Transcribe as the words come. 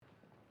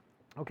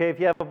Okay, if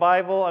you have a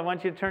Bible, I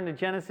want you to turn to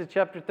Genesis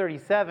chapter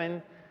 37.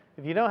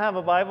 If you don't have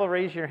a Bible,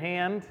 raise your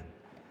hand,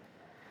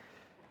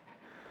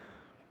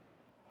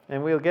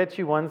 and we'll get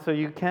you one so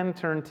you can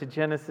turn to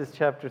Genesis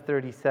chapter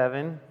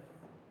 37.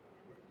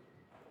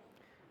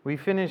 We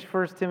finished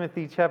 1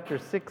 Timothy chapter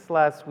 6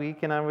 last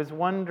week, and I was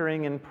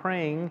wondering and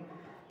praying,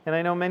 and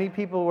I know many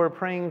people were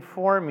praying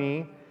for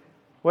me,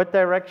 what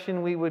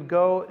direction we would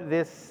go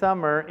this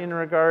summer in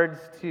regards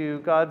to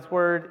God's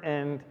Word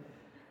and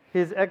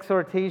His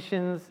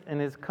exhortations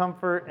and His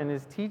comfort and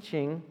His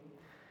teaching.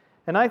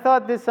 And I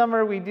thought this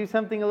summer we'd do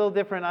something a little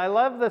different. I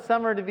love the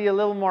summer to be a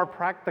little more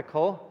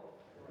practical.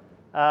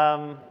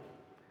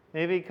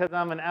 Maybe because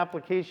I'm an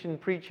application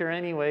preacher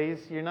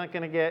anyways, you're not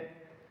going to get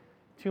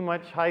too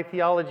much high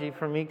theology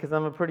from me because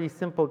I'm a pretty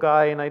simple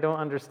guy and I don't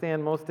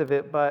understand most of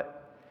it.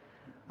 But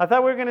I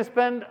thought we were going to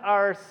spend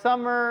our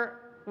summer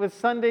with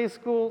Sunday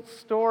school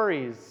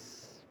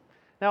stories.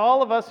 Now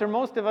all of us, or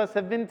most of us,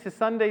 have been to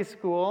Sunday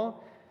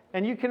school,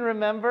 and you can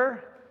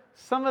remember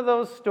some of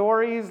those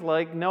stories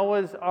like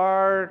Noah's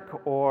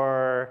Ark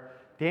or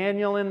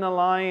Daniel in the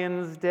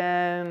lion's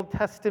den, Old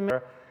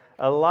Testament,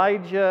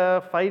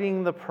 Elijah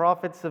fighting the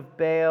prophets of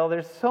Baal.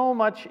 There's so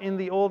much in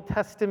the Old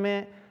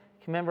Testament.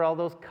 You can remember all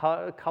those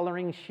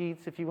coloring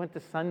sheets if you went to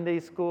Sunday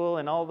school,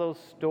 and all those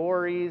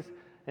stories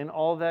and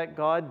all that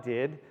God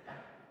did.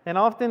 And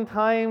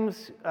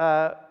oftentimes,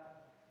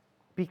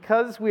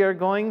 because we are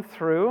going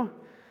through,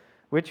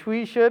 which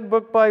we should,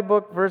 book by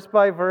book, verse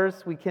by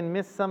verse, we can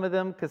miss some of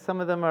them because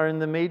some of them are in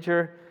the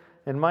major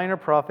and minor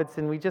prophets,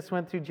 and we just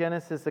went through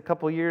Genesis a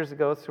couple years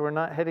ago, so we're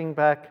not heading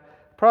back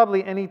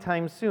probably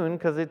anytime soon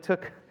because it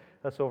took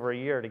us over a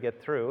year to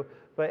get through.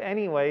 But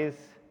anyways,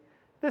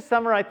 this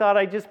summer I thought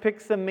I'd just pick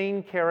some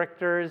main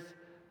characters,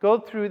 go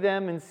through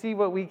them, and see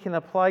what we can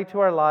apply to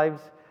our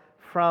lives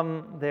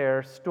from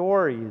their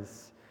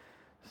stories.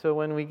 So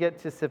when we get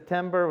to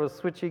September, we'll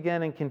switch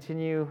again and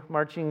continue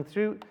marching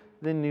through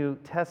the New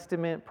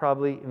Testament,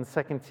 probably in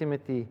 2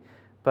 Timothy,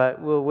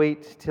 but we'll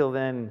wait till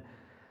then.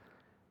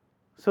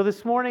 So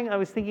this morning I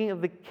was thinking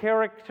of the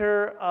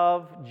character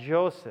of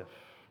Joseph.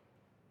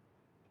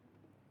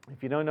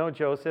 If you don't know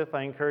Joseph,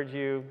 I encourage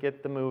you,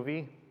 get the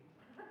movie.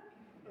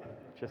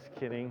 Just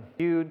kidding.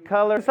 You'd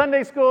color. In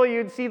Sunday school,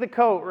 you'd see the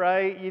coat,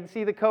 right? You'd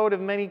see the coat of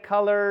many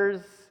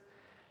colors.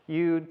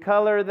 You'd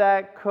color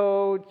that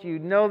coat.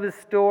 You'd know the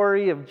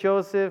story of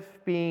Joseph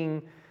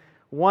being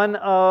one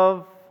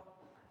of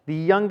the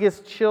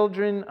youngest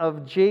children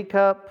of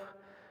Jacob,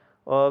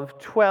 of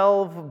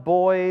 12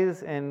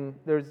 boys, and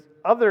there's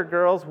other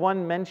girls,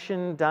 one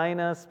mentioned,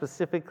 Dinah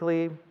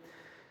specifically.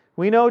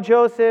 We know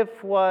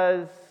Joseph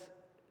was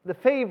the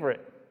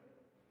favorite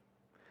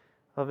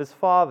of his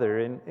father,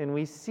 and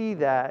we see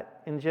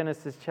that in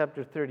Genesis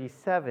chapter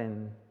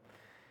 37.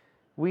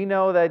 We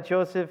know that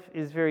Joseph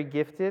is very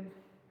gifted.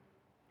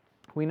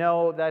 We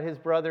know that his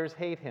brothers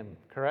hate him,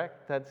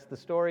 correct? That's the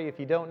story. If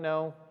you don't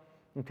know,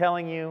 I'm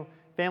telling you.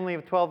 Family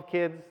of 12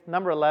 kids,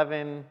 number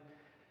 11.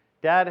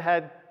 Dad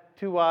had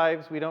 2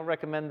 wives. We don't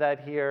recommend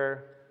that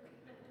here.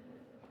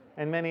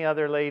 And many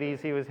other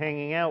ladies he was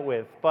hanging out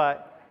with.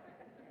 But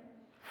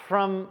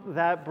from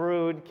that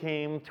brood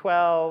came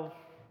 12.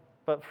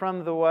 But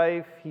from the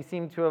wife, he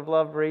seemed to have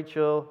loved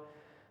Rachel,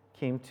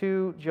 came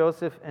 2,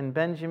 Joseph and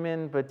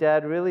Benjamin. But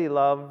Dad really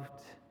loved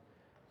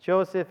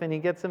Joseph, and he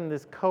gets him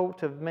this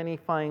coat of many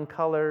fine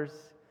colors.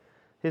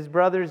 His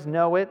brothers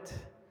know it.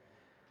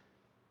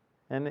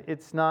 And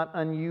it's not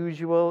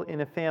unusual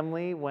in a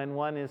family when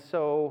one is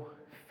so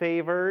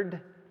favored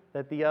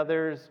that the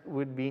others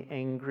would be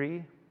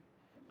angry.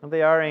 And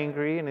they are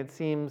angry, and it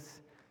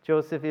seems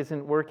Joseph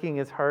isn't working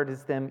as hard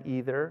as them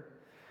either.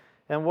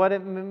 And what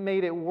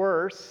made it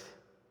worse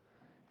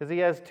is he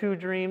has 2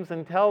 dreams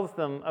and tells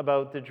them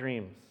about the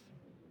dreams.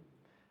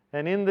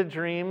 And in the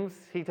dreams,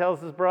 he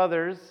tells his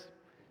brothers,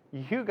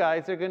 "You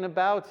guys are going to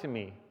bow to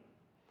me."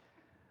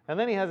 And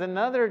then he has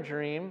another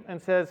dream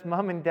and says,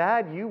 "Mom and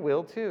Dad, you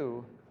will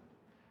too."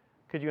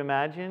 Could you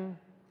imagine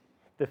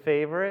the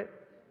favorite?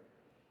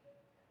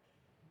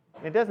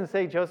 It doesn't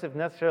say Joseph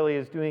necessarily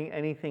is doing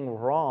anything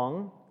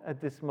wrong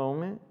at this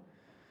moment,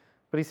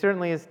 but he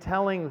certainly is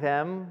telling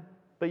them,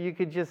 but you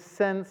could just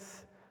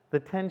sense the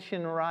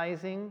tension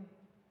rising.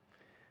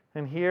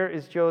 And here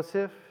is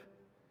Joseph,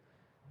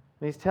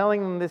 and he's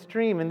telling them this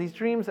dream, and these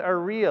dreams are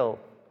real.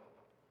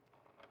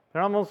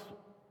 They're almost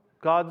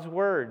God's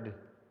word.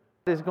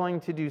 Is going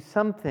to do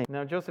something.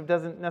 Now, Joseph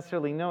doesn't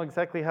necessarily know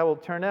exactly how it will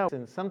turn out.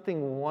 And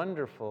something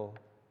wonderful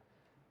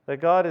that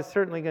God is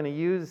certainly going to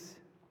use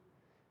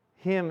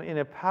him in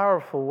a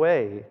powerful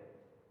way.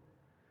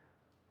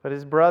 But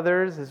his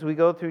brothers, as we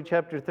go through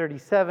chapter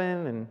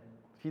 37, and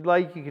if you'd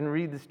like, you can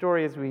read the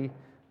story as we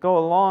go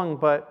along,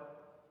 but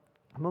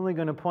I'm only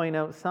going to point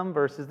out some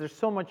verses. There's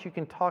so much you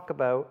can talk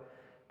about,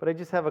 but I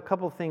just have a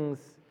couple things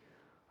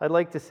I'd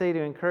like to say to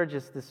encourage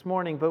us this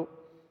morning. But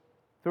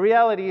the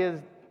reality is,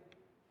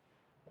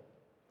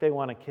 they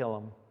want to kill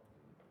him.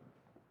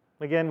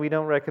 Again, we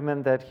don't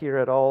recommend that here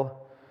at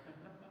all.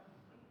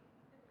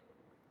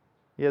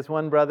 He has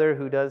one brother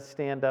who does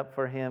stand up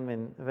for him,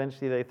 and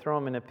eventually they throw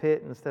him in a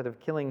pit instead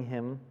of killing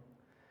him.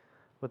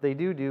 What they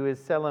do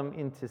is sell him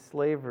into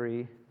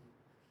slavery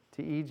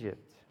to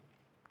Egypt.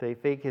 They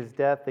fake his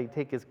death, they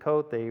take his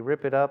coat, they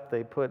rip it up,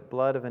 they put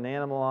blood of an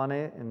animal on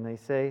it, and they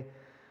say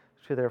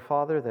to their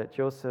father that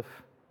Joseph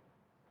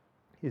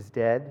is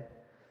dead.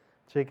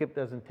 Jacob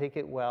doesn't take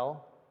it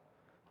well,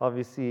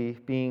 obviously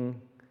being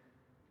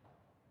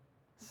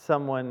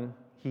someone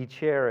he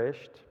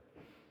cherished.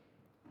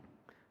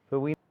 But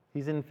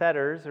he's in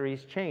fetters or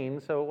he's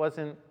chained, so it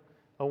wasn't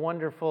a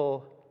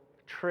wonderful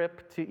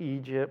trip to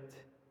Egypt.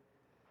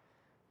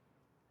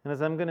 And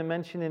as I'm going to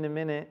mention in a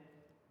minute,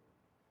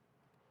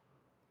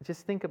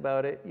 just think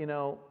about it,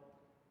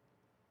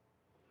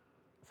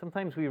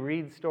 sometimes we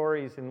read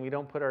stories and we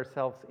don't put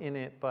ourselves in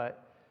it,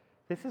 but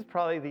this is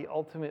probably the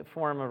ultimate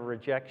form of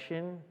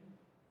rejection,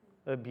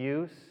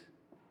 abuse.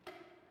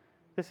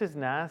 This is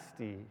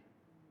nasty.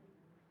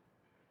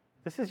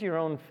 This is your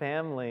own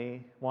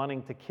family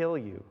wanting to kill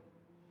you,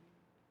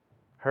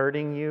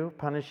 hurting you,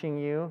 punishing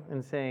you,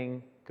 and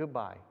saying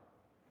goodbye.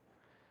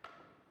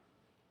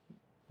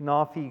 And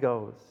off he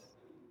goes.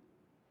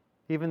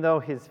 Even though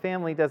his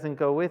family doesn't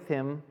go with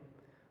him,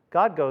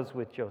 God goes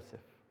with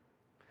Joseph.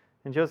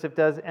 And Joseph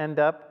does end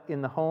up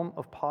in the home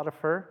of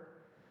Potiphar.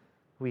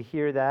 We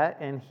hear that,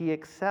 and he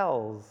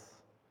excels.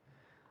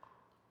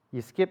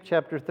 You skip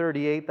chapter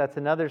 38, that's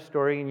another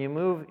story, and you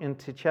move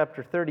into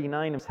chapter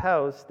 39 of his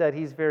house, that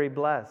he's very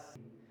blessed.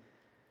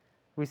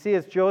 We see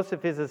as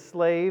Joseph is a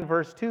slave,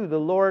 verse 2, the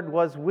Lord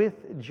was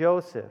with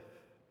Joseph.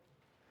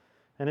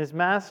 And his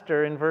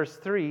master, in verse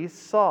 3,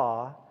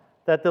 saw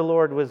that the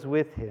Lord was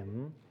with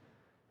him,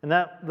 and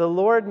that the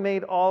Lord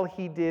made all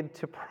he did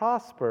to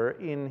prosper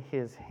in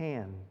his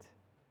hand.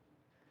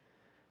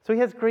 So he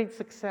has great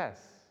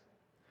success.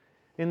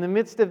 In the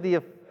midst of the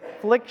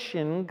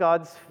affliction,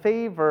 God's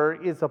favor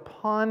is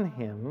upon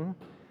him,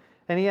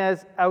 and he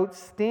has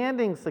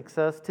outstanding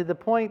success to the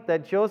point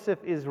that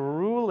Joseph is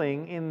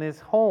ruling in this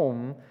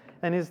home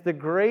and is the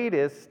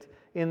greatest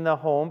in the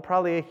home,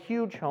 probably a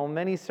huge home,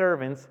 many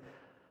servants,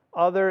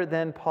 other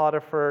than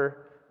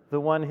Potiphar, the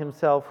one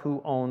himself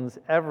who owns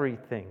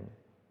everything.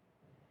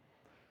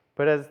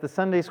 But as the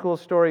Sunday school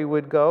story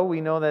would go,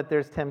 we know that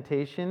there's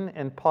temptation,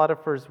 and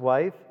Potiphar's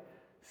wife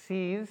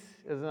sees,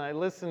 as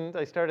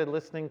I started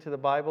listening to the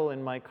Bible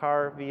in my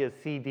car via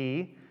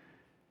CD,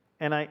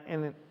 and I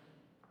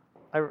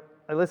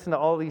listened to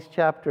all these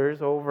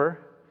chapters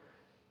over,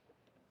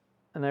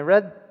 and I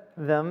read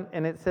them,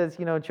 and it says,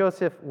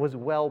 Joseph was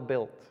well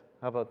built.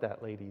 How about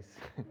that, ladies?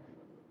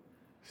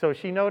 So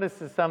she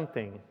notices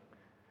something.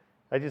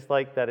 I just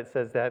like that it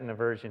says that in a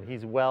version.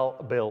 He's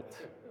well built.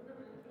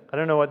 I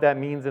don't know what that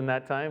means in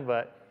that time,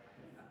 but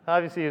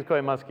obviously he was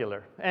quite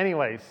muscular.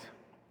 Anyways,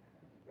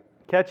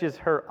 catches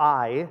her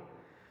eye,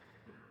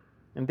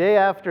 and day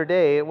after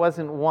day, it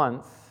wasn't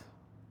once,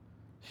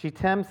 she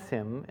tempts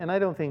him, and I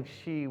don't think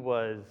she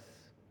was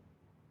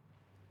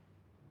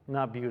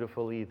not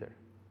beautiful either.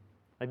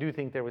 I do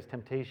think there was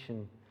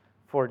temptation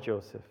for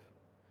Joseph.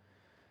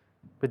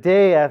 But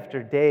day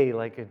after day,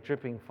 like a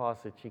dripping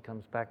faucet, she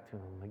comes back to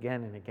him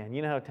again and again.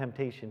 You know how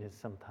temptation is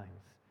sometimes.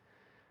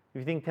 If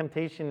you think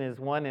temptation is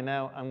one and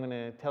out, I'm going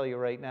to tell you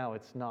right now,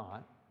 it's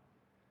not.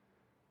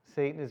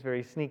 Satan is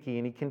very sneaky,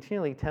 and he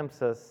continually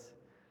tempts us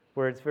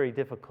where it's very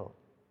difficult.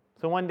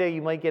 So one day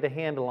you might get a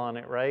handle on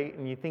it, right?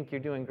 And you think you're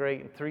doing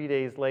great, and 3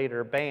 days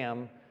later,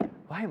 bam,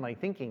 why am I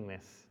thinking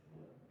this?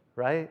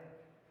 Right?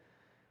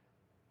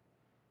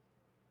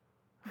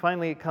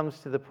 Finally, it comes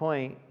to the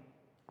point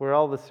where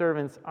all the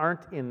servants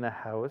aren't in the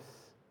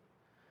house.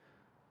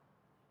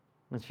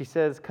 And she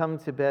says, "Come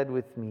to bed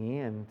with me."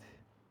 And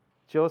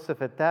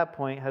Joseph at that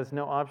point has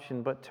no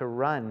option but to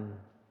run.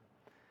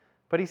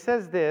 But he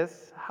says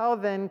this, "How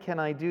then can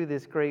I do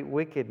this great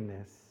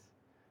wickedness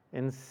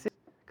and sin?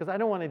 Because I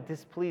don't want to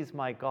displease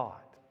my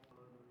God."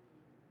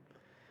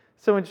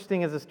 So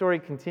interesting as the story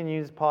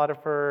continues,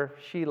 Potiphar,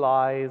 she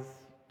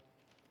lies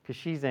because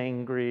she's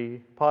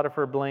angry.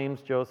 Potiphar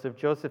blames Joseph.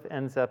 Joseph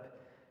ends up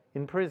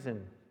in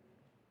prison.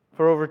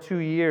 For over 2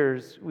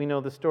 years, we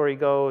know the story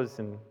goes,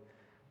 and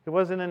it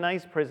wasn't a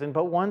nice prison,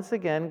 but once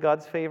again,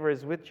 God's favor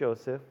is with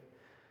Joseph.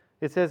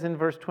 It says in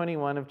verse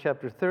 21 of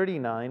chapter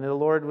 39, "The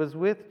Lord was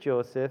with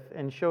Joseph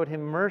and showed him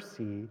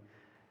mercy,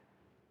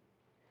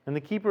 and the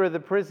keeper of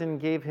the prison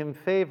gave him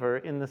favor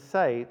in the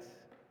sight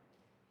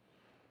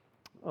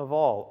of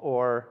all,"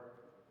 or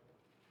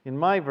in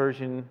my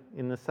version,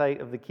 in the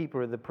sight of the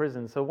keeper of the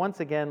prison. So once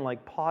again,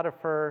 like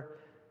Potiphar,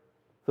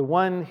 the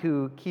one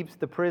who keeps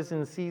the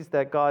prison sees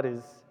that God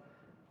is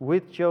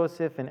with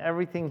Joseph, and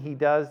everything he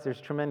does, there's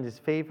tremendous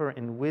favor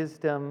and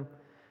wisdom.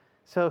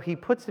 So he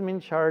puts him in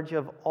charge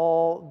of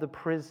all the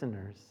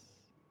prisoners.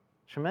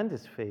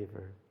 Tremendous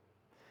favor.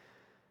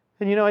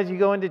 And as you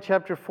go into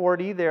chapter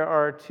 40, there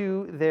are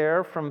two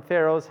there from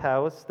Pharaoh's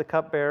house, the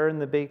cupbearer and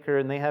the baker,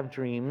 and they have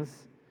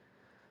dreams.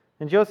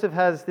 And Joseph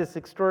has this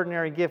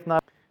extraordinary gift.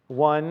 Not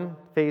one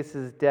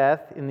faces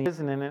death in the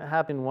prison, and it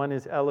happened one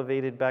is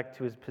elevated back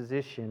to his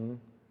position.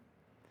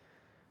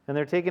 And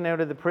they're taken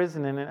out of the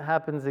prison, and it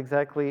happens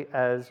exactly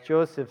as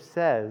Joseph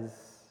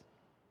says.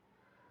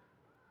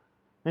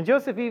 And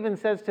Joseph even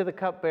says to the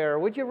cupbearer,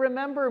 "Would you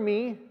remember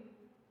me?"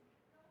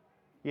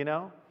 You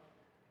know?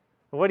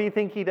 What do you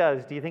think he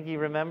does? Do you think he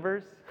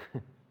remembers?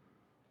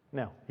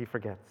 No, he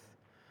forgets.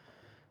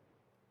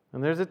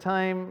 And there's a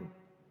time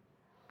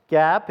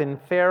gap, and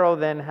Pharaoh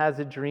then has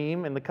a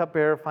dream, and the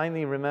cupbearer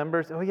finally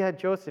remembers, "Oh yeah,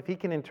 Joseph, he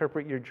can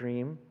interpret your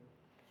dream."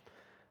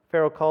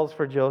 Pharaoh calls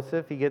for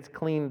Joseph. He gets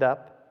cleaned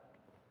up.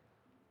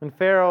 And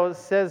Pharaoh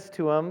says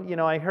to him,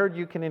 "I heard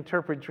you can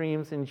interpret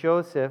dreams." And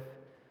Joseph,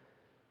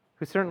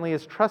 who certainly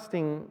is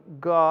trusting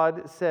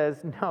God,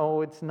 says,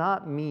 "No, it's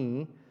not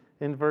me,"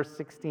 in verse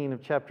 16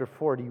 of chapter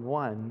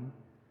 41.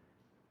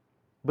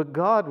 But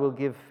God will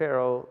give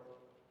Pharaoh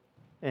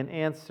an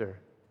answer.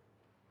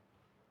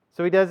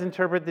 So he does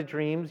interpret the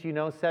dreams,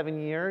 7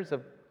 years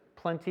of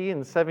plenty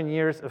and 7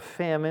 years of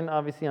famine.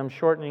 Obviously, I'm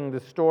shortening the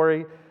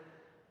story.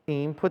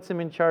 Puts him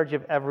in charge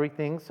of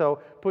everything. So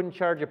put in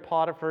charge of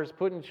Potiphar's,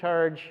 put in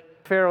charge,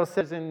 Pharaoh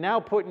says, and now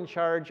put in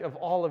charge of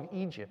all of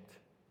Egypt.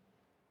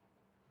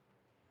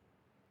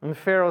 And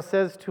Pharaoh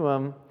says to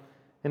him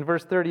in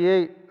verse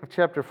 38 of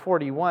chapter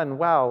 41,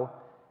 "Wow,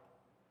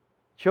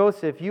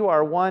 Joseph, you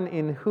are one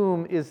in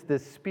whom is the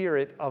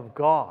Spirit of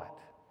God."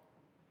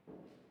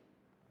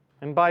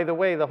 And by the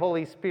way, the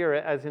Holy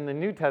Spirit, as in the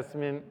New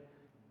Testament,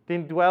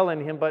 didn't dwell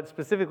in him, but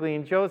specifically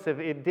in Joseph,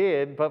 it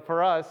did. But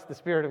for us, the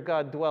Spirit of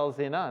God dwells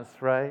in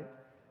us, right?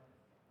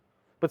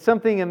 But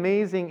something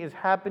amazing is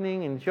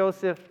happening, and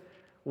Joseph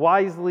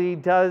wisely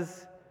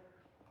does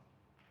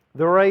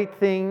the right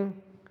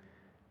thing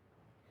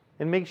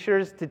and makes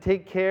sure to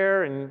take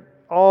care, and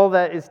all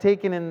that is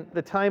taken in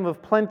the time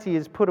of plenty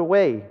is put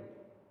away.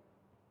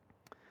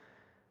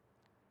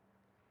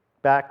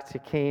 Back to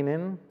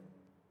Canaan.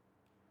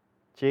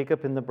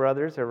 Jacob and the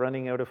brothers are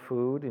running out of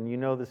food, and you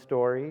know the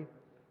story.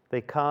 They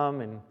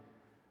come, and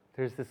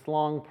there's this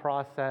long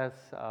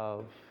process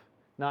of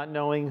not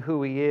knowing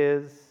who he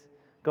is,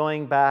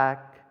 going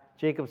back.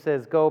 Jacob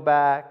says, "Go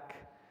back,"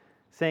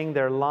 saying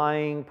they're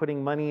lying,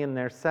 putting money in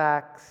their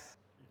sacks.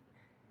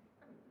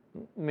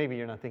 Maybe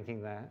you're not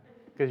thinking that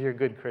because you're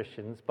good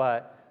Christians,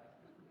 but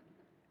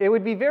it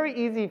would be very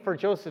easy for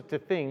Joseph to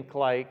think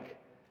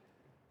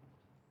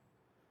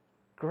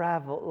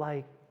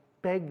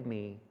beg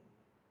me,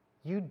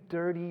 you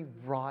dirty,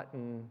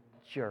 rotten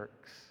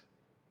jerks.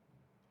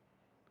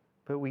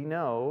 But we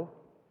know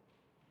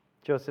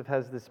Joseph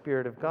has the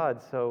Spirit of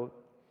God, so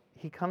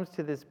he comes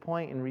to this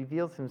point and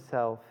reveals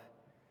himself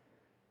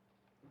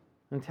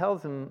and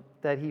tells them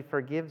that he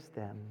forgives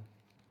them.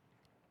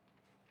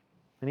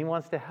 And he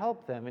wants to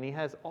help them, and he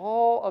has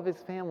all of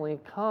his family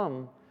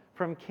come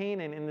from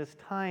Canaan in this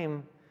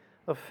time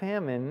of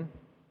famine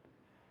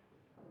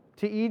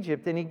to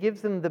Egypt, and he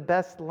gives them the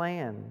best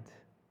land.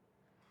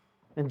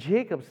 And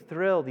Jacob's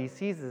thrilled. He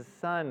sees his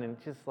son and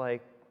just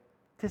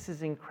this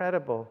is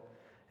incredible.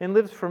 And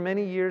lives for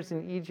many years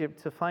in Egypt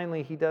till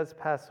finally he does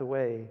pass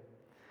away.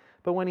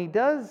 But when he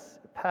does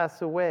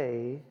pass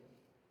away,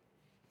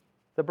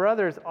 the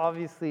brothers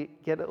obviously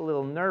get a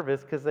little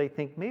nervous because they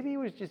think maybe he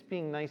was just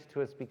being nice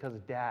to us because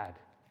of Dad.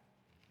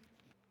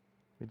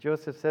 But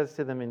Joseph says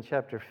to them in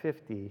chapter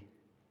 50,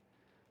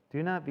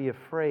 "Do not be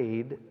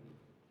afraid,"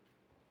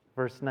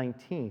 verse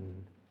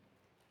 19.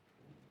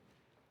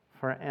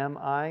 "For am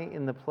I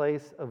in the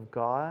place of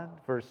God?"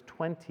 Verse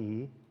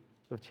 20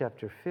 of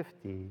chapter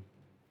 50.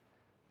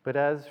 "But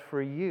as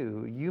for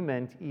you, you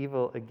meant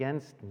evil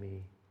against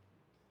me.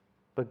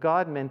 But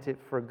God meant it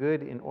for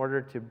good in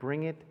order to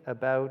bring it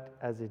about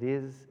as it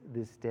is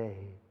this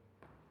day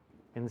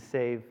and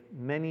save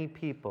many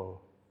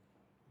people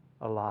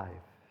alive."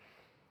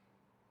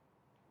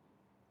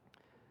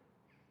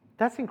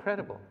 That's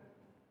incredible.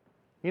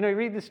 You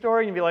read the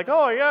story and you be like,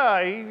 "Oh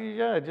yeah, he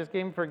just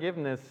gave him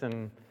forgiveness."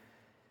 And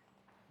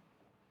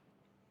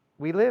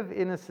we live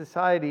in a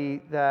society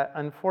that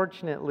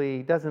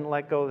unfortunately doesn't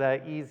let go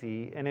that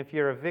easy, and if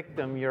you're a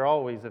victim, you're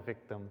always a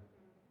victim.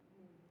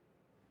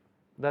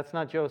 That's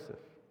not Joseph.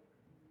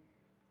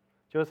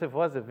 Joseph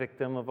was a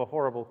victim of a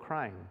horrible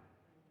crime,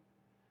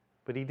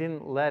 but he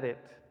didn't let it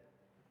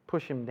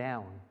push him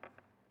down.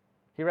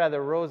 He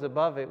rather rose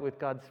above it with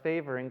God's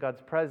favor and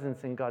God's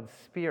presence and God's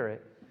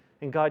Spirit,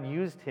 and God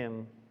used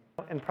him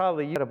in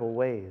probably incredible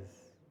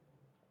ways.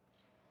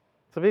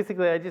 So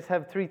basically, I just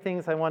have 3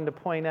 things I wanted to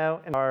point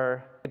out, and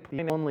are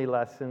the only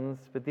lessons,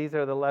 but these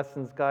are the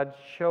lessons God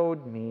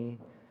showed me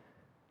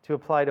to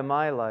apply to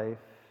my life.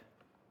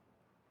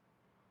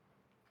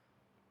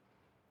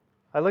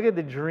 I look at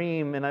the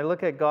dream, and I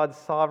look at God's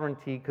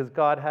sovereignty because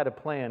God had a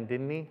plan,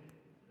 didn't he?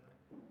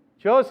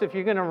 Joseph,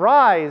 you're going to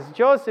rise.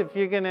 Joseph,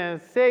 you're going to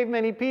save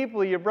many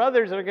people. Your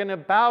brothers are going to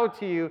bow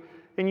to you,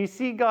 and you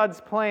see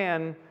God's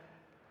plan.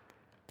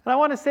 And I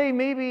want to say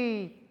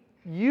maybe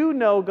you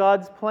know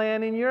God's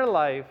plan in your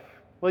life.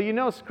 Well, you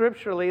know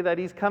scripturally that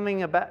he's coming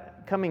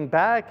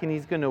back and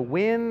he's going to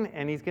win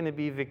and he's going to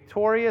be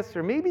victorious.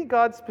 Or maybe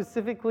God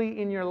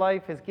specifically in your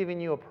life has given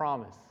you a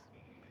promise.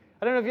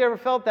 I don't know if you ever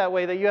felt that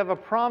way, that you have a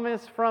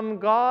promise from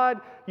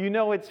God, you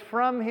know it's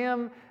from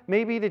Him,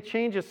 maybe to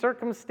change a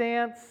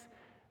circumstance,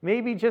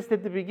 maybe just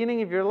at the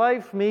beginning of your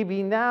life,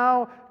 maybe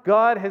now,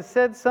 God has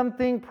said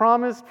something,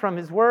 promised from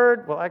His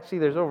Word. Well, actually,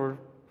 there's over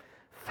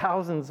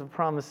thousands of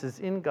promises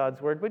in God's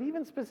Word, but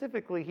even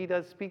specifically, He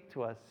does speak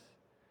to us.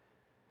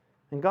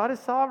 And God is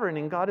sovereign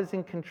and God is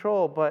in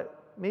control,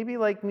 but maybe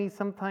like me,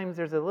 sometimes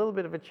there's a little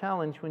bit of a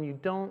challenge when you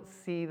don't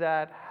see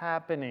that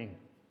happening.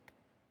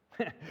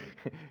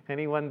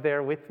 Anyone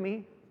there with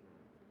me?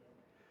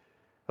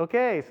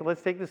 Okay, so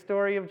let's take the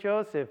story of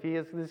Joseph. He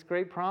has this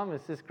great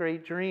promise, this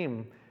great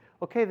dream.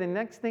 Okay, the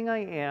next thing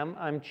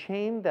I'm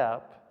chained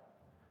up,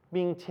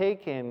 being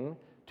taken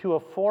to a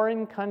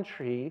foreign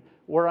country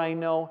where I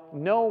know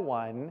no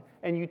one,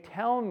 and you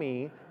tell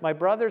me my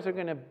brothers are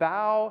going to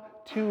bow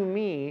to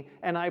me,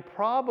 and I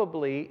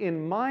probably,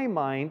 in my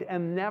mind,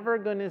 am never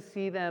going to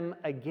see them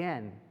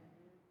again.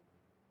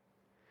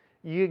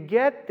 You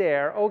get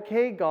there,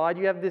 okay, God,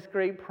 you have this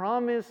great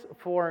promise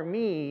for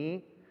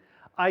me.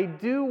 I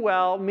do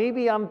well,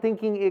 maybe I'm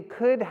thinking it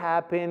could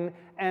happen,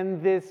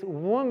 and this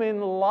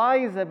woman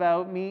lies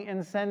about me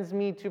and sends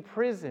me to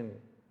prison.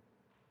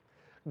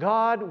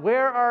 God,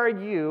 where are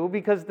you?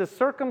 Because the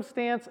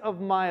circumstance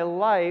of my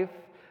life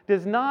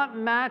does not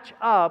match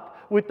up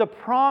with the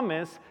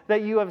promise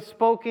that you have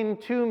spoken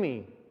to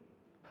me.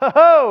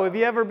 Ho-ho, have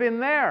you ever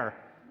been there?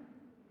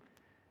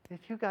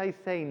 If you guys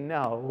say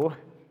no,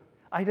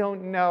 I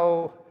don't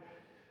know.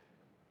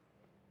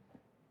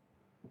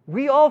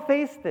 We all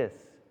face this.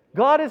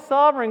 God is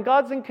sovereign,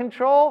 God's in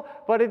control,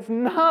 but it's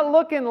not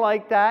looking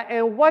like that.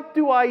 And what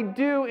do I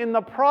do in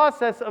the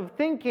process of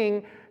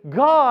thinking,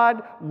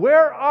 God,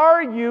 where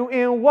are you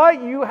in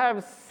what you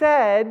have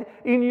said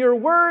in your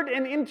word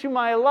and into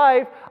my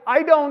life?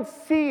 I don't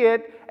see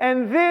it,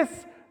 and this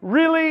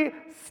really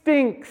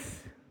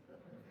stinks.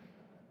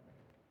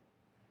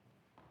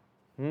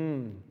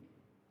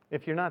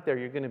 If you're not there,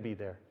 you're going to be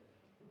there.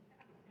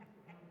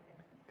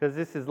 Because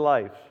this is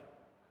life.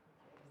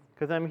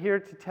 Because I'm here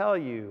to tell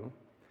you,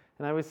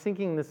 and I was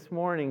thinking this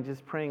morning,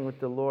 just praying with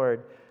the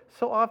Lord,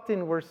 so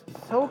often we're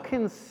so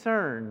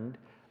concerned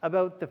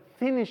about the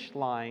finish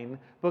line,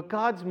 but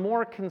God's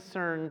more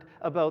concerned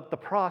about the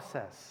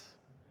process.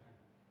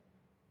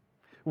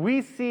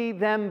 We see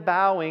them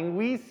bowing,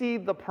 we see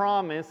the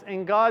promise,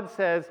 and God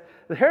says,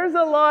 there's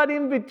a lot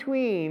in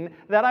between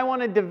that I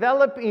want to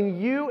develop in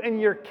you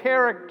and your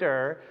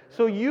character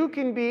so you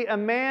can be a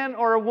man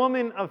or a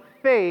woman of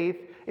faith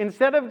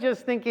instead of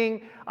just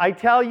thinking, I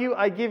tell you,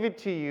 I give it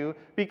to you,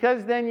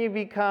 because then you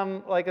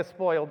become like a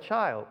spoiled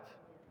child.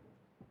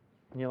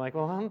 And you're like,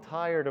 well, I'm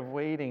tired of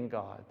waiting,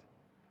 God.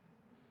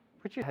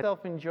 Put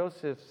yourself in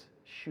Joseph's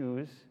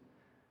shoes,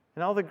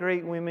 and all the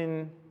great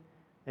women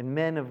and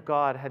men of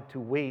God had to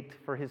wait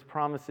for his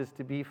promises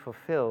to be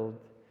fulfilled.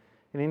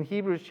 And in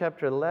Hebrews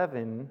chapter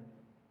 11,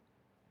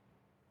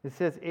 it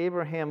says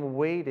Abraham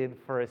waited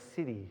for a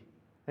city.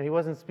 And he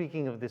wasn't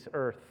speaking of this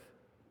earth.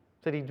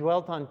 It said he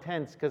dwelt on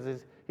tents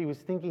because he was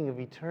thinking of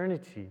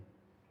eternity.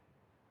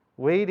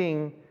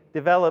 Waiting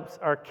develops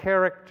our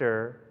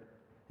character,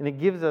 and it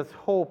gives us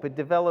hope. It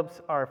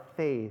develops our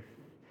faith.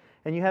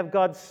 And you have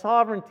God's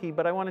sovereignty,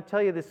 but I want to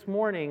tell you this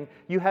morning,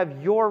 you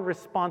have your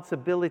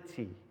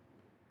responsibility.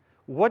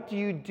 What do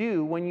you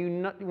do when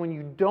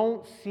you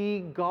don't see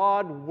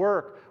God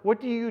work? What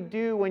do you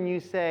do when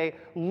you say,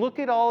 look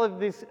at all of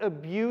this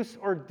abuse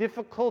or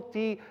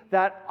difficulty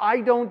that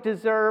I don't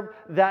deserve,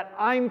 that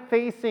I'm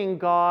facing,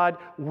 God,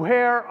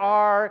 where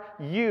are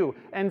you?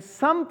 And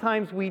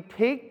sometimes we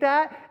take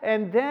that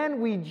and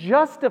then we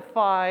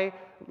justify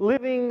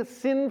living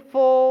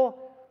sinful,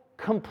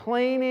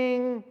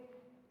 complaining,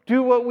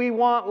 do what we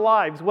want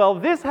lives. Well,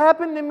 this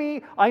happened to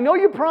me. I know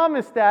you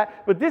promised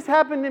that, but this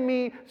happened to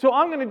me, so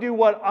I'm going to do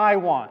what I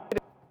want. Do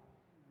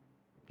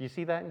you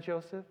see that in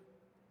Joseph?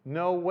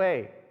 No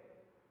way.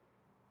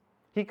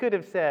 He could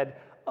have said,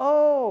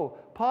 oh,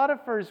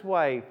 Potiphar's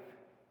wife,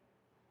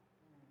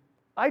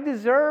 I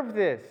deserve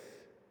this.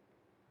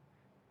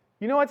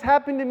 You know what's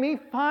happened to me?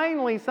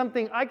 Finally,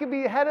 something. I could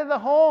be head of the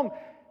home,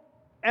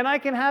 and I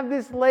can have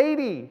this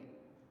lady.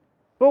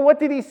 But what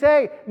did he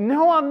say?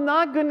 No, I'm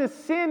not going to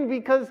sin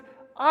because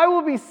I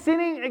will be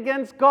sinning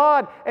against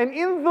God. And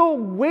in the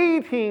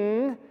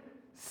waiting,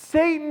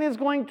 Satan is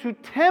going to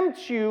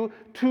tempt you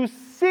to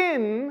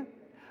sin.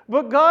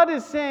 But God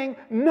is saying,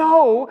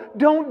 no,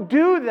 don't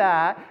do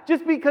that.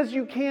 Just because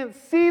you can't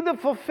see the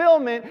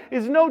fulfillment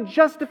is no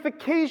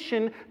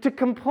justification to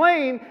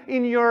complain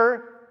in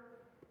yourself.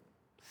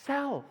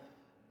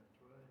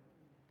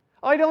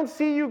 I don't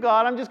see you,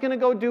 God. I'm just going to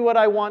go do what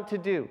I want to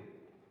do.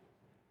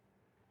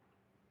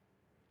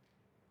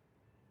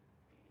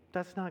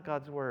 That's not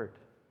God's word.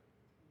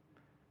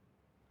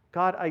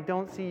 God, I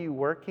don't see you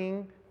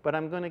working, but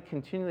I'm going to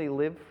continually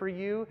live for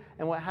you.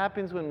 And what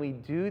happens when we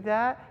do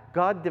that,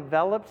 God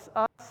develops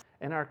us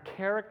and our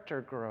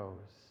character grows.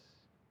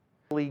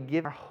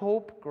 Our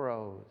hope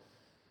grows.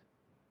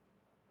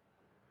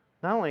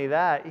 Not only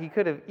that, he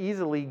could have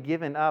easily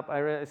given up.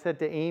 I said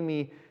to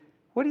Amy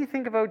What do you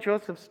think about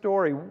Joseph's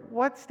story?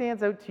 What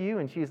stands out to you?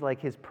 And she's like,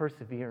 his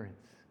perseverance.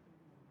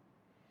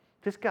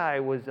 This guy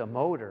was a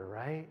motor,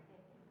 right?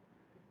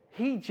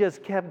 He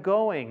just kept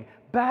going.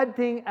 Bad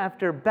thing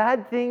after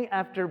bad thing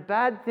after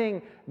bad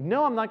thing.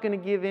 No, I'm not going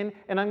to give in,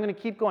 and I'm going to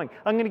keep going.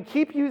 I'm going to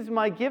keep using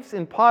my gifts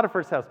in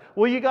Potiphar's house.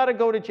 Well, you got to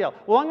go to jail.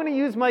 Well, I'm going to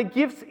use my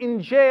gifts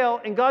in jail,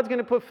 and God's going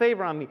to put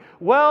favor on me.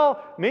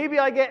 Well, maybe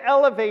I get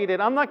elevated.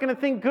 I'm not going to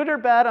think good or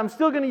bad. I'm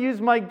still going to use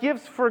my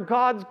gifts for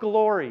God's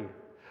glory.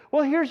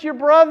 Well, here's your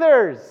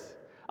brothers.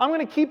 I'm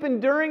going to keep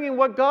enduring in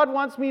what God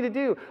wants me to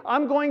do.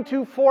 I'm going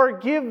to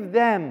forgive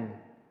them.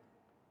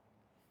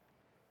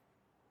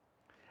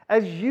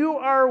 As you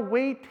are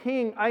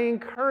waiting, I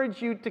encourage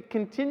you to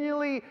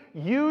continually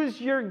use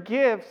your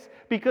gifts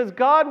because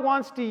God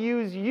wants to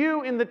use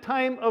you in the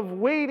time of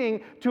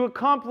waiting to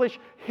accomplish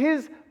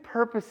His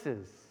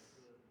purposes.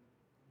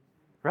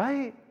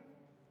 Right?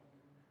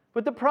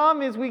 But the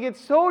problem is we get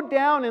so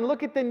down and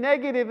look at the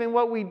negative and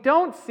what we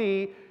don't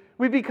see,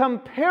 we become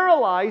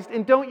paralyzed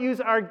and don't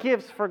use our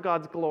gifts for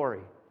God's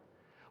glory.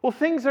 Well,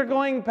 things are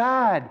going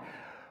bad.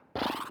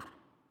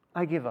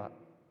 I give up.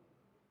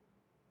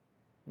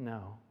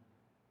 No.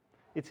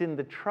 It's in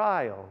the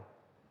trial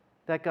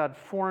that God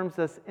forms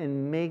us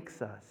and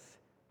makes us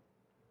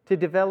to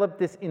develop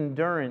this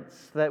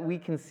endurance so that we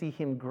can see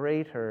Him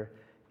greater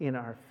in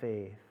our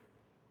faith.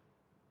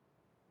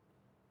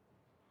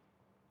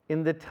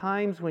 In the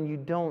times when you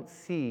don't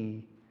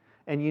see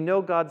and you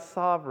know God's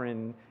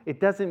sovereign,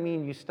 it doesn't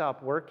mean you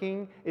stop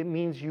working. It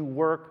means you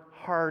work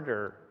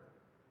harder.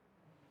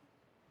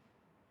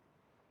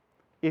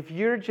 If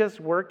you're just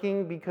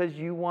working because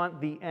you want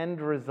the end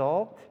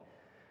result,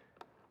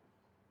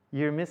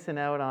 you're missing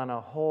out on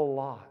a whole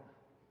lot.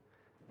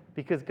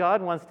 Because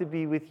God wants to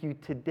be with you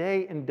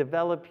today and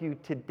develop you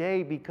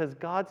today because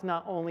God's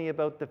not only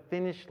about the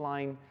finish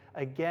line,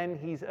 again,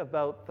 He's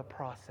about the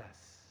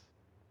process.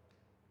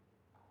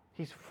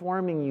 He's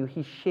forming you,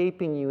 He's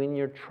shaping you in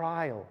your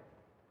trial,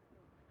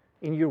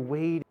 in your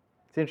waiting.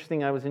 It's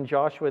interesting, I was in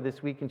Joshua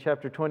this week in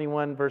chapter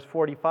 21, verse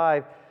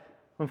 45,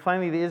 when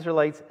finally the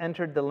Israelites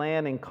entered the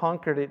land and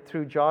conquered it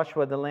through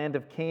Joshua, the land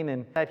of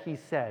Canaan, that he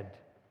said,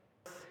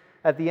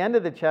 at the end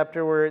of the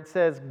chapter where it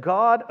says,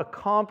 God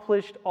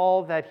accomplished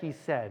all that He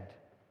said.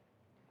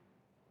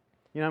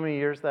 You know how many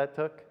years that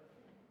took?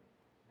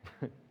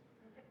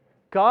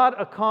 God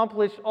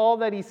accomplished all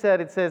that He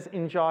said, it says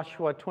in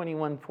Joshua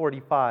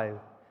 21:45.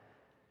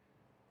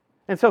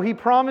 And so He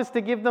promised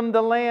to give them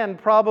the land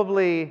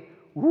probably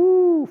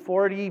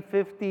 40,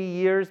 50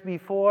 years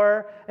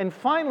before. And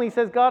finally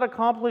says God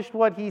accomplished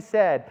what He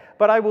said.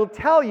 But I will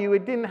tell you,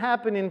 it didn't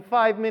happen in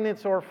 5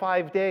 minutes or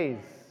 5 days.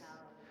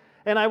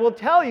 And I will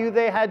tell you,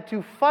 they had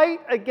to fight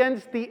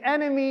against the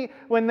enemy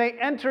when they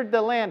entered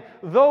the land.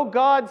 Though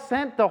God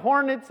sent the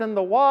hornets and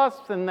the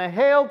wasps and the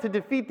hail to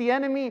defeat the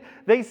enemy,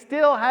 they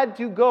still had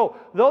to go.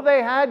 Though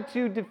they had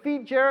to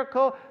defeat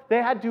Jericho,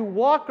 they had to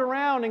walk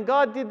around, and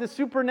God did the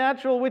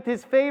supernatural with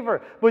His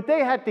favor. But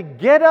they had to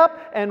get up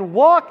and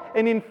walk,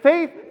 and in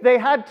faith, they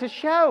had to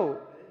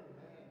shout.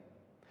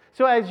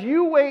 So as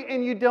you wait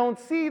and you don't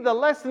see, the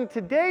lesson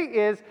today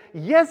is,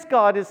 yes,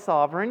 God is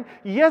sovereign.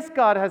 Yes,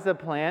 God has a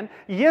plan.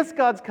 Yes,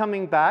 God's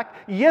coming back.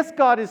 Yes,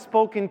 God has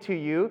spoken to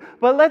you.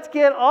 But let's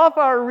get off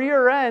our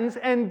rear ends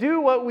and do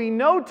what we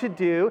know to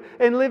do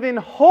and live in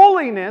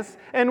holiness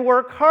and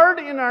work hard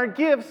in our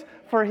gifts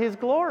for His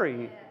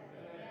glory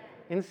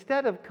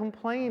instead of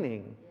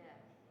complaining.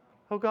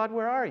 Oh, God,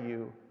 where are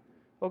you?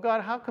 Oh,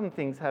 God, how come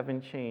things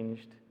haven't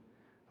changed?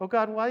 Oh,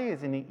 God, why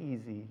isn't it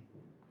easy?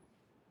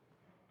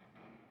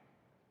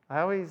 I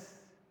always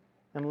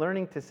am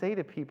learning to say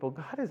to people,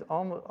 God has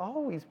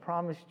always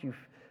promised you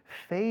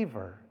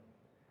favor.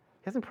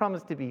 He hasn't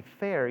promised to be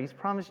fair. He's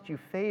promised you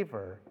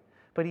favor.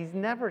 But He's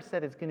never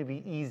said it's going to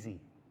be easy.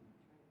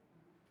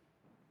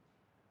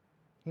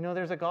 You know,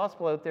 there's a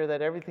gospel out there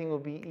that everything will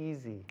be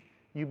easy.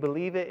 You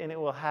believe it and it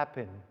will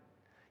happen.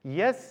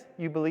 Yes,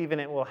 you believe and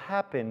it will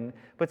happen,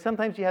 but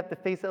sometimes you have to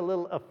face a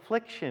little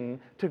affliction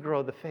to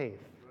grow the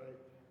faith.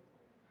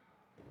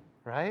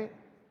 Right?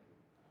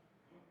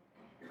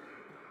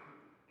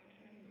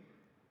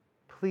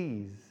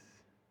 Please,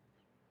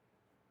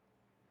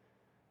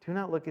 do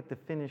not look at the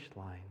finish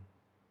line,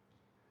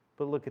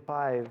 but look at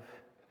 5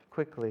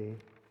 quickly.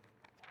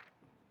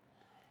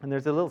 And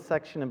there's a little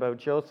section about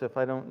Joseph.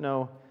 I don't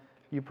know,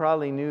 you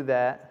probably knew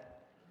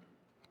that.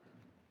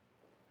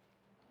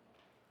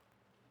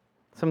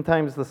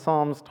 Sometimes the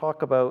Psalms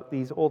talk about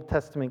these Old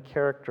Testament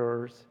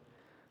characters.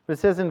 But it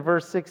says in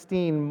verse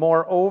 16,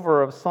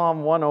 moreover of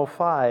Psalm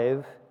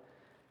 105,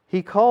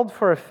 He called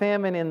for a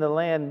famine in the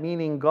land,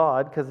 meaning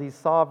God, because He's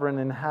sovereign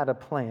and had a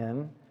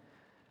plan.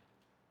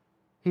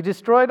 He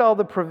destroyed all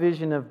the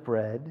provision of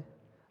bread.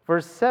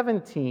 Verse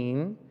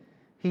 17,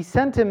 He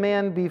sent a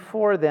man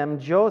before them,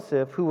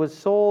 Joseph, who was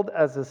sold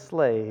as a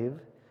slave.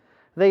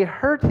 They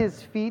hurt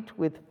his feet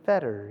with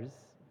fetters.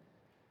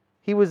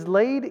 He was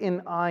laid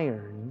in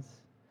irons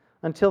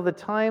until the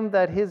time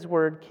that His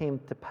word came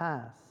to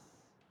pass.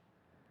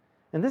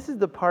 And this is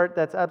the part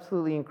that's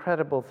absolutely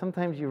incredible.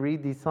 Sometimes you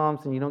read these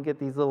Psalms and you don't get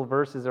these little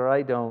verses, or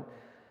I don't.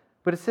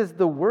 But it says,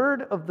 the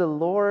word of the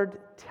Lord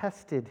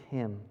tested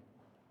him.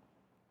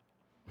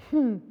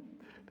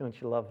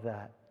 Don't you love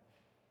that?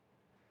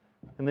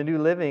 In the New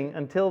Living,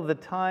 until the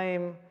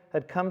time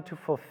had come to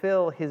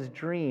fulfill his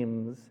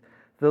dreams,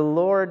 the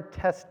Lord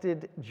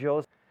tested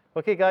Joseph.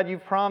 Okay, God,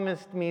 you've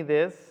promised me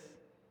this.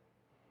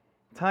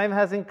 Time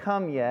hasn't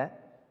come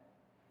yet.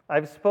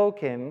 I've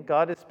spoken.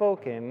 God has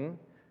spoken.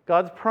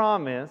 God's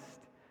promised.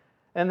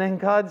 And then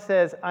God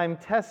says, I'm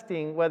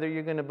testing whether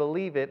you're going to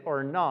believe it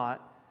or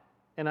not,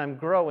 and I'm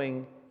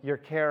growing your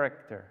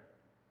character.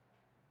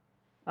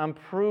 I'm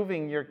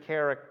proving your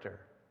character.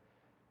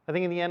 I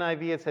think in the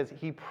NIV it says,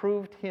 he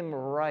proved him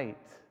right,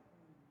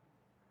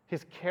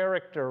 his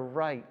character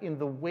right, in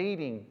the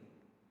waiting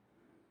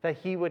that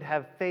he would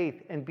have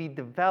faith and be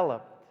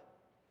developed.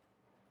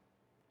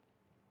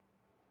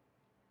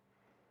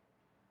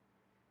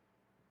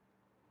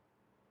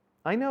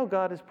 I know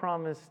God has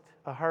promised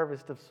a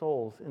harvest of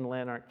souls in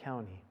Lanark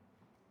County.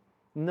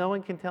 No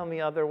one can tell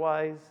me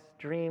otherwise.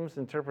 Dreams,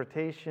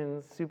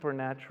 interpretations,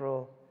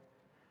 supernatural.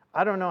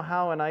 I don't know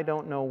how and I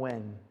don't know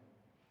when.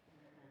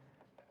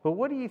 But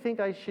what do you think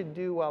I should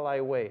do while I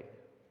wait?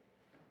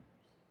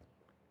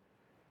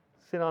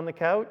 Sit on the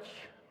couch?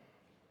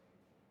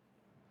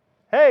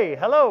 Hey,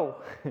 hello.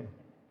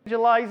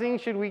 Evangelizing,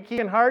 should we keep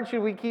in heart?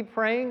 Should we keep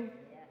praying?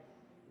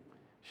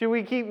 Should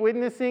we keep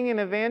witnessing and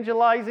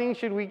evangelizing?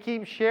 Should we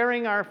keep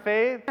sharing our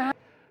faith?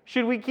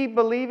 Should we keep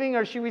believing,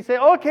 or should we say,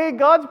 okay,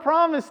 God's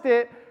promised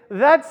it,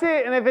 that's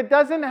it, and if it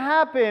doesn't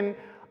happen,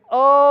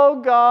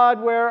 oh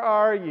God, where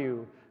are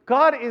you?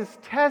 God is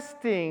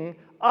testing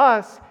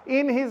us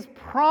in his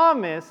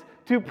promise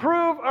to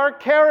prove our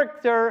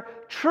character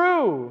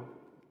true.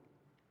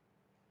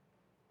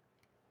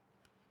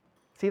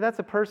 See, that's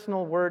a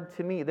personal word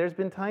to me. There's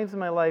been times in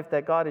my life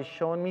that God has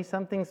shown me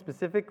something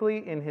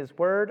specifically in his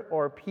word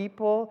or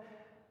people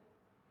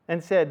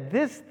and said,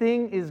 this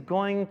thing is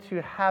going to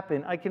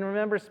happen. I can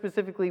remember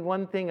specifically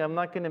one thing. I'm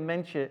not going to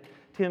mention it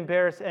to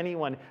embarrass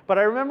anyone. But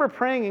I remember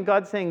praying and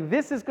God saying,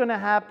 this is going to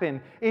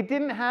happen. It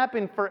didn't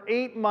happen for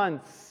 8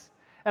 months.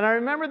 And I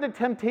remember the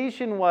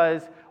temptation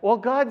was, well,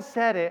 God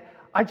said it.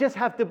 I just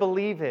have to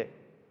believe it.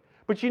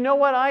 But you know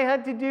what I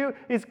had to do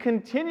is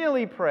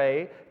continually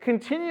pray,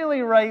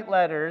 continually write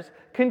letters,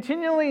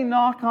 continually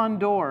knock on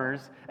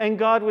doors, and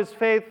God was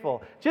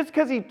faithful. Just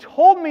because he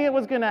told me it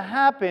was going to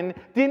happen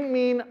didn't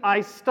mean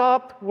I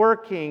stopped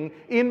working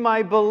in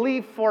my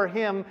belief for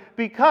him,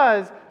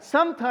 because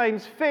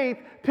sometimes faith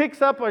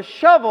picks up a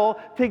shovel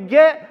to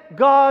get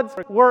God's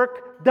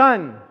work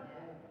done.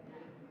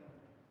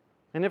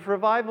 And if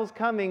revival's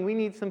coming, we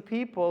need some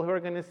people who are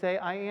going to say,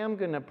 I am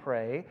going to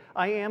pray,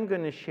 I am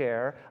going to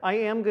share, I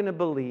am going to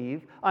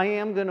believe, I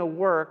am going to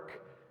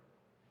work,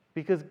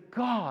 because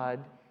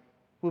God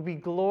will be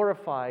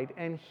glorified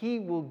and he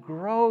will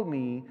grow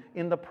me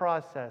in the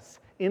process,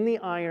 in the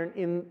iron,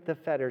 in the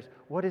fetters.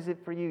 What is it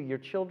for you? Your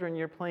children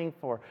you're playing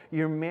for,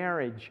 your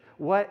marriage,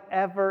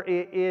 whatever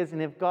it is.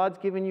 And if God's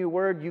given you a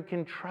word, you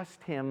can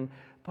trust him.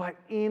 But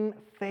in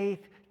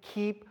faith,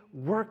 keep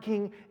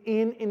working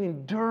in an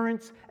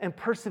endurance and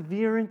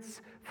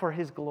perseverance for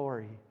his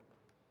glory.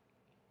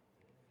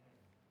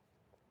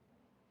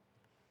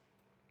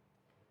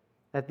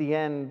 At the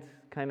end,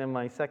 kind of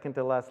my second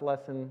to last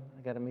lesson,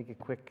 I got to make it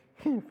quick,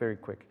 very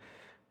quick.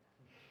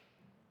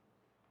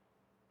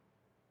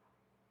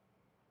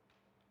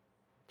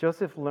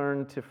 Joseph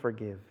learned to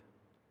forgive.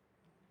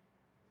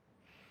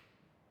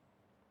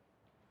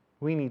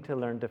 We need to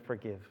learn to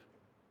forgive.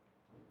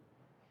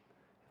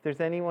 If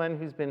there's anyone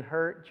who's been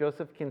hurt,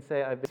 Joseph can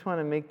say, I just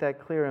want to make that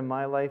clear in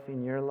my life,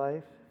 in your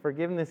life.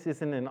 Forgiveness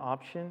isn't an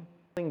option.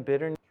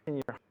 Bitterness in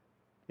your heart,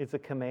 it's a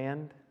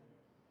command.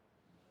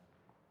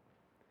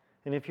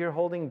 And if you're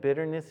holding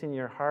bitterness in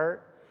your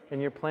heart and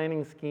you're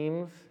planning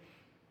schemes,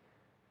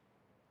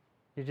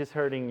 you're just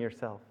hurting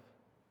yourself.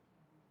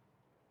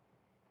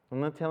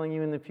 I'm not telling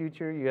you in the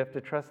future you have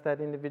to trust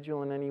that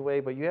individual in any way,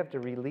 but you have to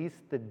release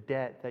the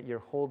debt that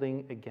you're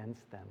holding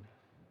against them.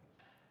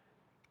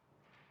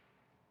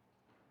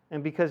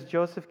 And because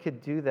Joseph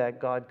could do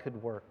that, God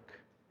could work.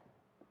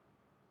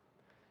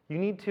 You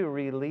need to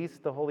release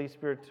the Holy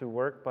Spirit to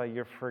work by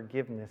your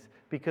forgiveness,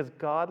 because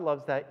God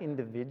loves that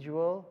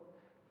individual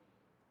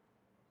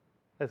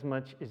as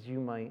much as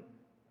you might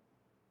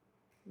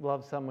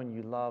love someone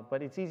you love.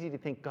 But it's easy to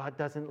think God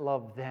doesn't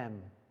love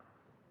them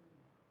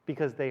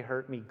because they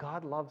hurt me.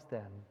 God loves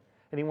them,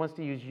 and he wants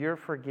to use your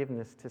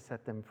forgiveness to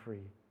set them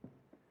free.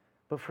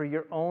 But for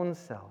your own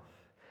self.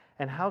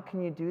 And how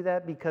can you do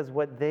that? Because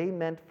what they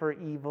meant for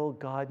evil,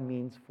 God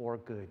means for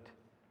good.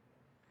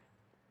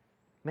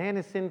 Man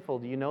is sinful.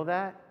 Do you know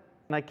that?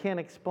 And I can't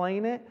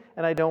explain it,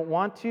 and I don't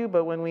want to,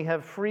 but when we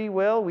have free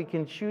will, we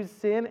can choose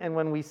sin, and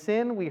when we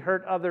sin, we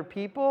hurt other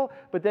people,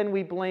 but then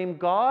we blame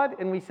God,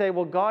 and we say,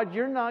 well, God,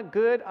 you're not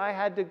good. I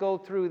had to go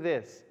through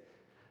this.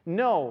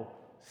 No,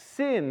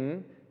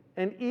 sin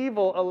and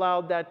evil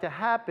allowed that to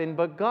happen,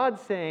 but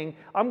God's saying,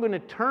 I'm going to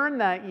turn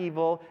that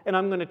evil and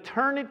I'm going to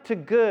turn it to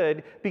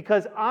good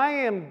because I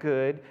am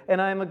good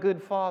and I am a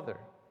good father.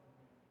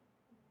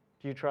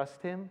 Do you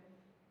trust him?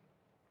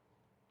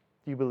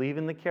 Do you believe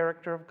in the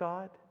character of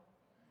God?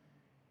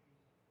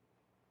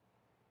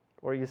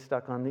 Or are you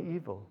stuck on the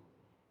evil?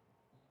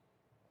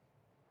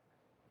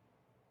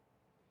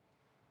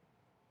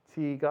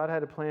 See, God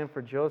had a plan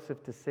for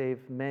Joseph to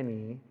save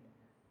many,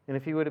 and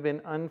if he would have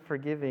been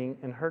unforgiving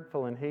and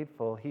hurtful and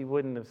hateful, he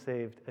wouldn't have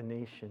saved a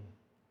nation.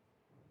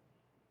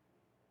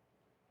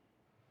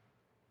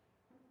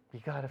 You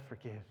got to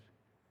forgive.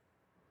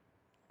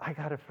 I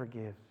got to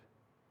forgive.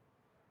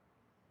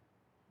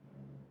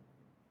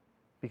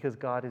 Because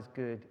God is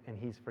good and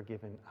he's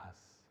forgiven us.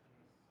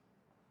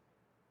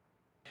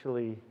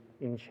 Actually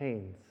in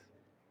chains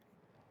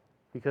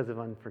because of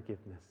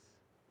unforgiveness.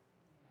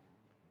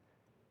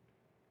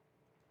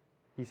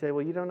 You say,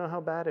 well, you don't know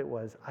how bad it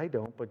was. I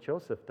don't, but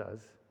Joseph does.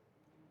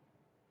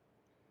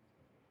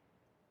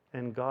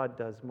 And God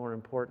does, more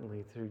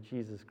importantly, through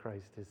Jesus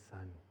Christ, his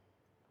Son.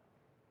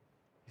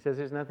 He says,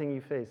 there's nothing you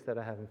face that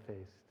I haven't faced.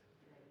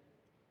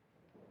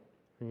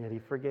 And yet he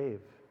forgave.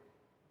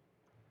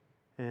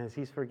 And as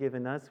he's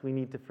forgiven us, we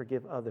need to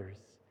forgive others.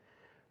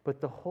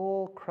 But the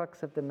whole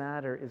crux of the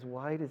matter is,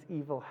 why does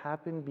evil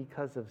happen?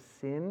 Because of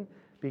sin,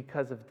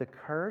 because of the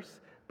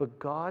curse. But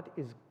God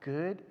is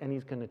good, and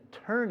he's going to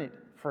turn it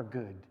for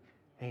good.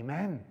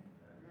 Amen.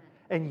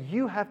 And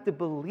you have to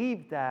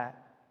believe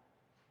that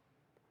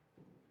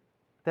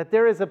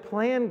there is a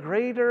plan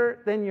greater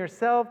than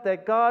yourself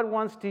that God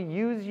wants to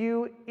use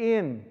you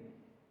in.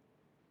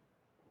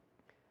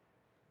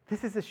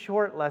 This is a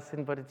short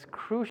lesson, but it's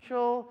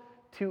crucial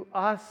to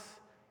us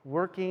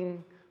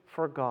working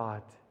for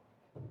God.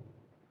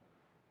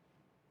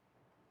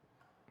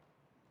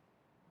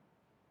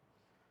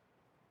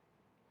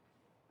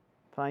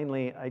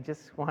 Finally, I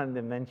just wanted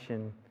to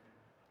mention,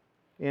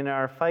 in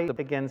our fight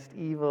against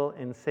evil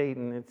and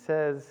Satan, it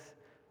says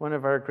one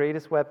of our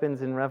greatest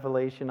weapons in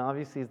Revelation,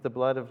 obviously, is the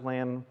blood of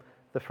Lamb,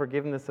 the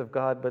forgiveness of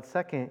God. But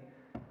second,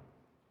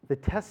 the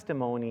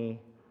testimony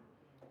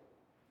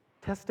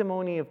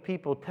of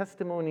people,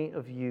 testimony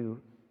of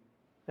you.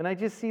 And I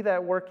just see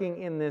that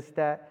working in this,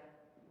 that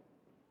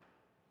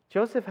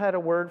Joseph had a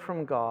word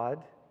from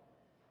God.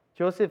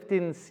 Joseph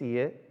didn't see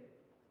it.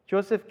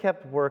 Joseph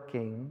kept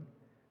working.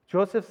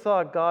 Joseph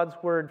saw God's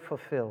word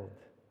fulfilled.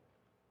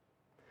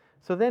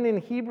 So then in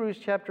Hebrews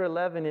chapter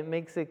 11, it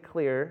makes it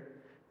clear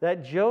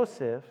that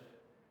Joseph,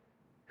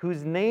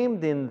 who's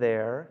named in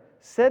there,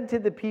 said to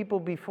the people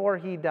before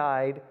he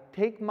died,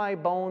 take my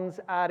bones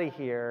out of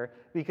here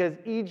because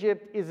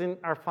Egypt isn't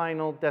our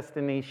final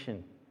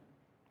destination.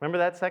 Remember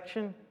that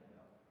section?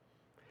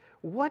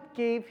 What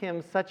gave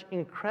him such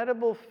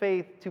incredible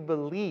faith to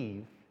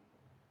believe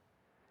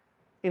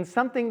in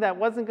something that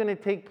wasn't going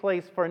to take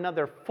place for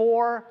another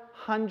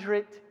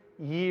 400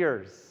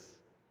 years?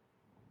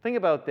 Think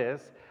about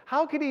this.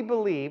 How could he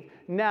believe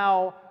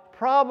now,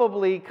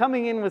 probably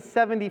coming in with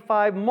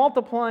 75,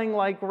 multiplying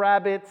like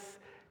rabbits,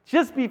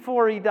 just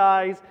before he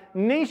dies,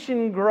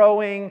 nation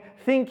growing,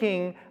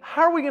 thinking,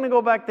 how are we going to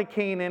go back to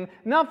Canaan?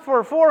 Not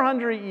for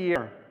 400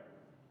 years.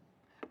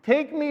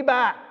 Take me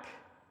back.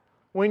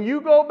 When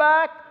you go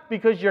back,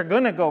 because you're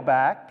going to go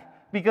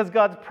back, because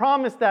God's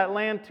promised that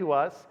land to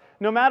us,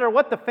 no matter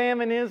what the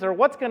famine is or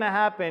what's going to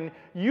happen,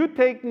 you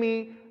take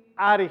me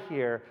out of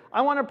here.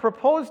 I want to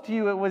propose to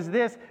you it was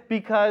this,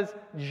 because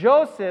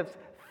Joseph's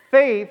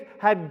faith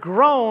had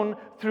grown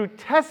through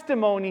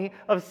testimony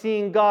of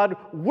seeing God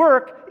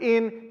work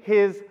in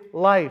his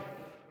life.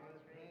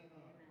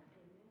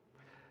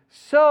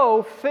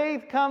 So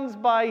faith comes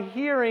by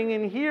hearing,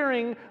 and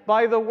hearing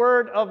by the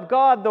Word of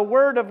God. The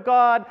Word of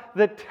God,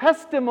 the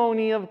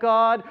testimony of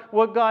God,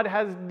 what God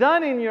has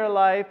done in your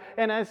life.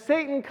 And as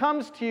Satan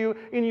comes to you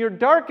in your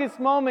darkest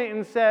moment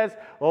and says,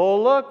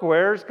 oh, look,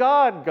 where's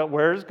God?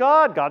 Where's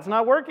God? God's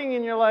not working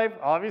in your life.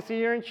 Obviously,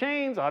 you're in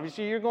chains.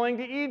 Obviously, you're going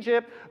to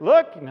Egypt.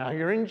 Look, now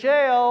you're in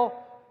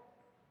jail.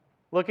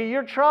 Look at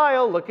your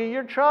trial. Look at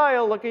your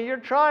trial. Look at your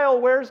trial.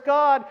 Where's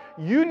God?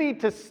 You need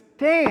to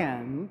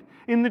stand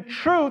in the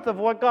truth of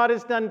what God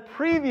has done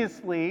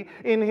previously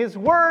in his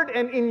word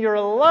and in your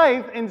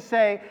life and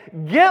say,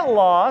 get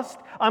lost.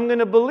 I'm going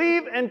to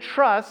believe and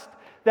trust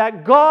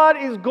that God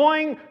is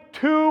going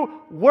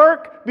to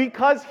work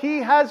because he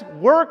has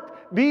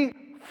worked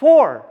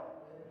before.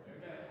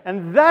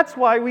 And that's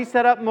why we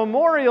set up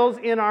memorials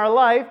in our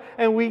life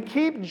and we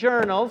keep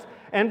journals.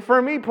 And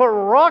for me, put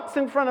rocks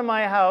in front of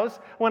my house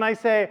when I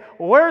say,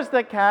 where's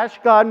the cash?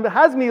 God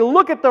has me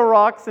look at the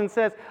rocks and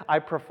says, I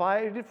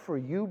provided for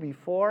you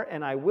before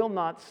and I will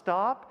not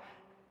stop.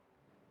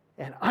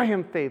 And I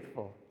am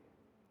faithful.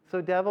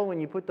 So devil,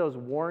 when you put those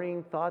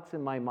worrying thoughts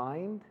in my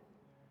mind,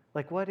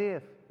 like what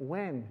if,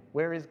 when,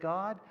 where is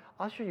God?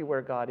 I'll show you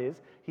where God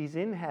is. He's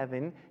in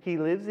heaven. He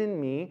lives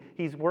in me.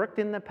 He's worked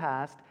in the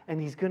past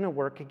and he's going to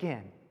work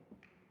again.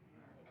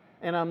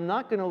 And I'm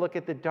not going to look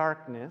at the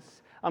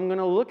darkness. I'm going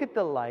to look at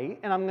the light,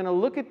 and I'm going to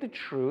look at the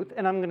truth,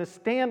 and I'm going to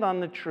stand on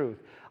the truth.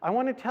 I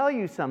want to tell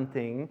you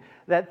something,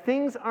 that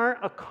things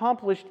aren't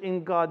accomplished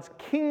in God's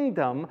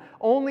kingdom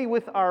only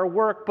with our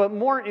work, but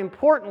more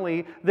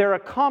importantly, they're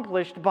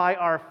accomplished by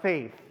our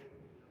faith.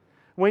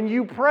 When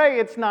you pray,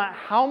 it's not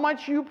how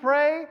much you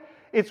pray,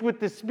 it's with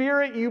the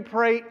Spirit you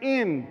pray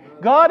in.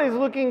 God is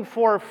looking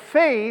for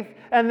faith,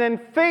 and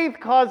then faith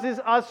causes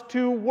us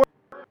to work.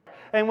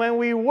 And when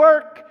we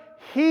work,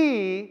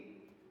 He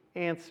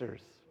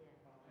answers.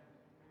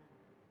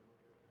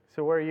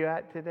 So where are you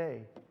at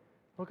today?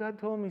 Well, God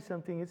told me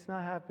something. It's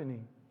not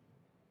happening.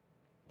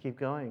 Keep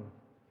going.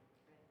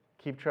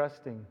 Keep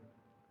trusting.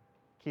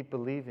 Keep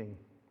believing.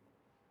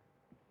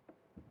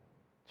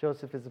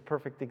 Joseph is a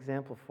perfect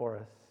example for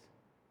us.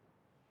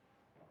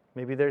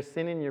 Maybe there's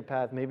sin in your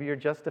path. Maybe you're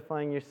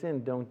justifying your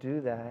sin. Don't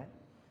do that.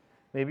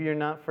 Maybe you're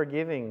not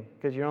forgiving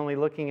because you're only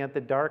looking at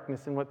the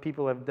darkness and what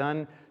people have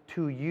done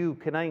to you.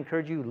 Can I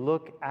encourage you?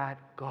 Look at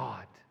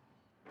God.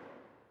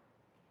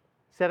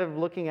 Instead of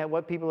looking at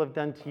what people have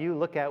done to you,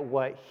 look at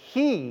what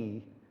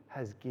He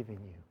has given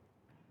you.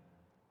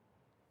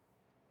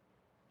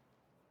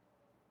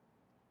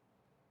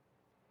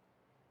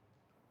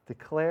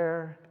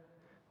 Declare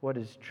what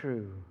is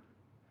true.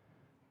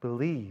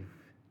 Believe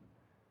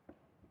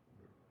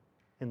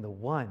in the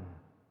one.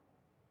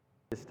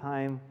 This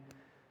time,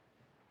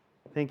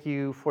 thank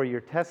you for your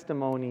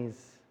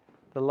testimonies.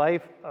 The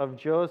life of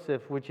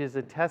Joseph, which is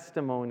a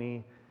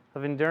testimony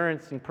of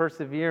endurance and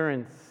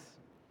perseverance,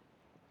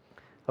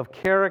 of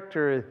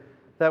character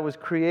that was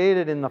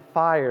created in the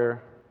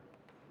fire.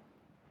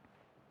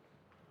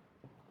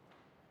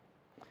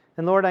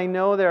 And Lord, I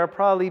know there are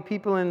probably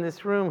people in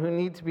this room who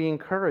need to be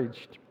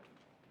encouraged.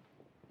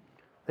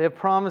 They have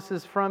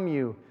promises from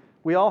you.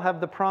 We all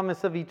have the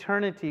promise of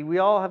eternity. We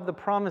all have the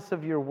promise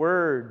of your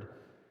word.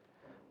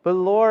 But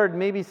Lord,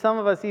 maybe some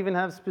of us even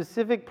have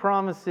specific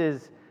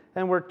promises,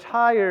 and we're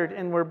tired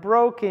and we're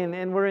broken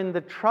and we're in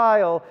the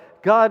trial.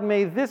 God,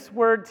 may this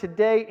word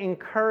today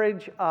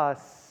encourage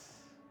us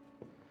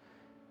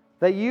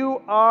that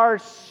you are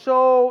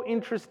so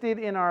interested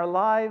in our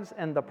lives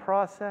and the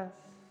process.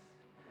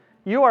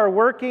 You are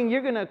working.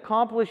 You're going to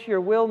accomplish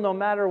your will no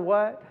matter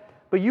what.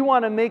 But you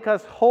want to make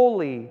us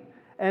holy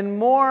and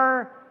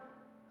more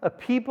a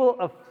people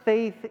of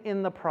faith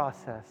in the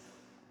process.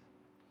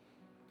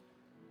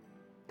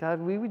 God,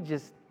 we would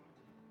just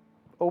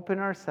open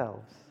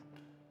ourselves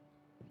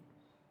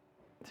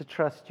to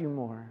trust you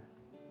more.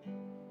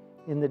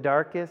 In the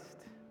darkest,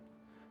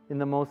 in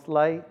the most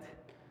light,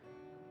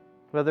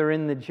 whether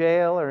in the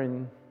jail or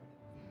in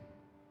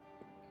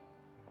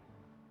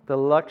the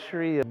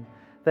luxury of,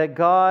 that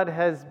God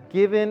has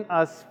given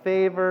us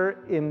favor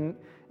in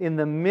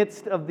the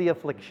midst of the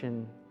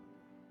affliction.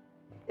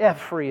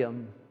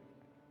 Ephraim,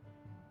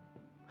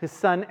 his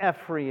son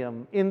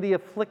Ephraim, in the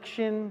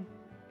affliction,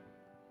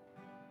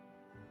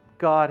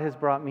 God has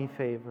brought me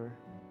favor.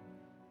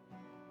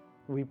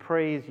 We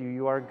praise you.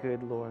 You are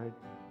good, Lord.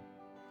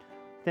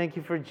 Thank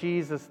you for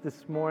Jesus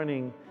this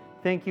morning.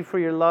 Thank you for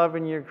your love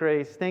and your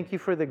grace. Thank you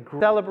for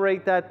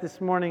celebrate that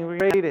this morning.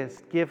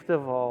 Greatest gift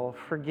of all,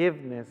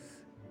 forgiveness.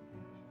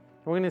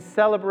 We're going to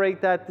celebrate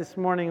that this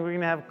morning. We're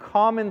going to have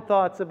common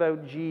thoughts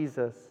about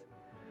Jesus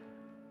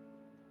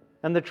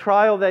and the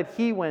trial that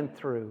He went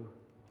through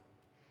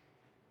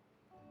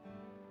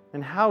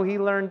and how He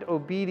learned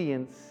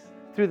obedience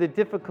through the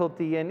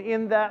difficulty. And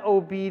in that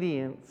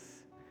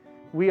obedience,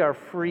 we are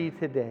free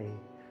today,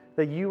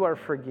 that you are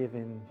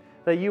forgiven,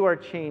 that you are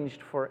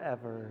changed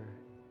forever.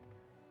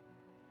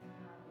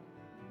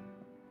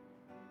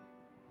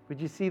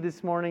 Would you see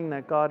this morning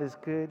that God is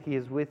good? He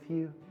is with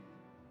you.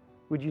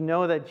 Would you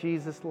know that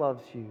Jesus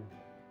loves you?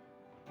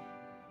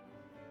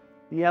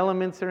 The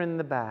elements are in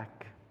the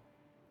back.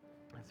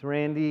 As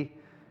Randy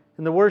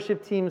and the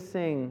worship team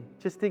sing,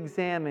 just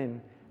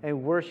examine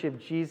and worship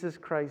Jesus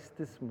Christ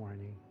this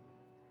morning.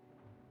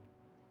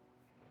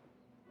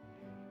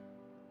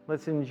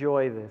 Let's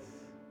enjoy this.